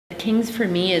King's for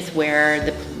me is where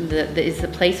is the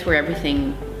place where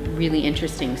everything really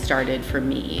interesting started for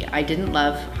me. I didn't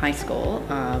love high school.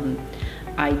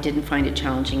 I didn't find it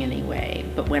challenging in any way,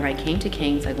 but when I came to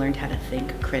King's, I learned how to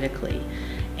think critically.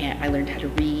 And I learned how to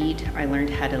read. I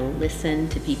learned how to listen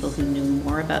to people who knew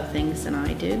more about things than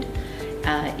I did.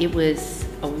 It was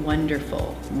a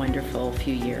wonderful, wonderful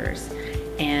few years.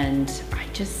 And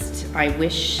I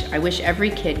wish every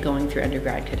kid going through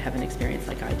undergrad could have an experience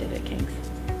like I did at King's.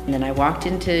 And then I walked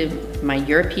into my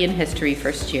European history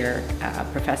first year.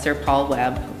 Professor Paul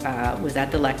Webb was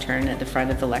at the lectern at the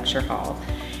front of the lecture hall,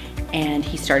 and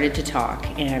he started to talk,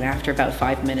 and after about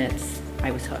 5 minutes, I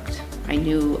was hooked. I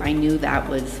knew that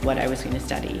was what I was going to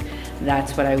study.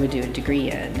 That's what I would do a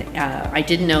degree in. I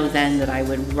didn't know then that I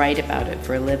would write about it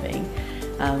for a living,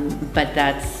 but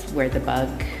that's where the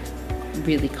bug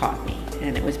really caught me,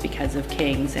 and it was because of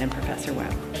King's and Professor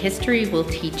Webb. History will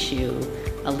teach you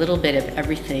a little bit of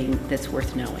everything that's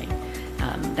worth knowing.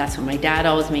 That's what my dad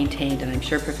always maintained, and I'm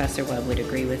sure Professor Webb would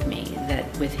agree with me, that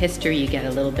with history you get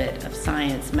a little bit of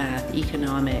science, math,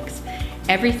 economics,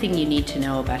 everything you need to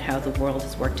know about how the world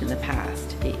has worked in the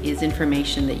past. It is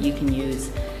information that you can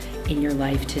use in your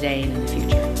life today and in the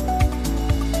future.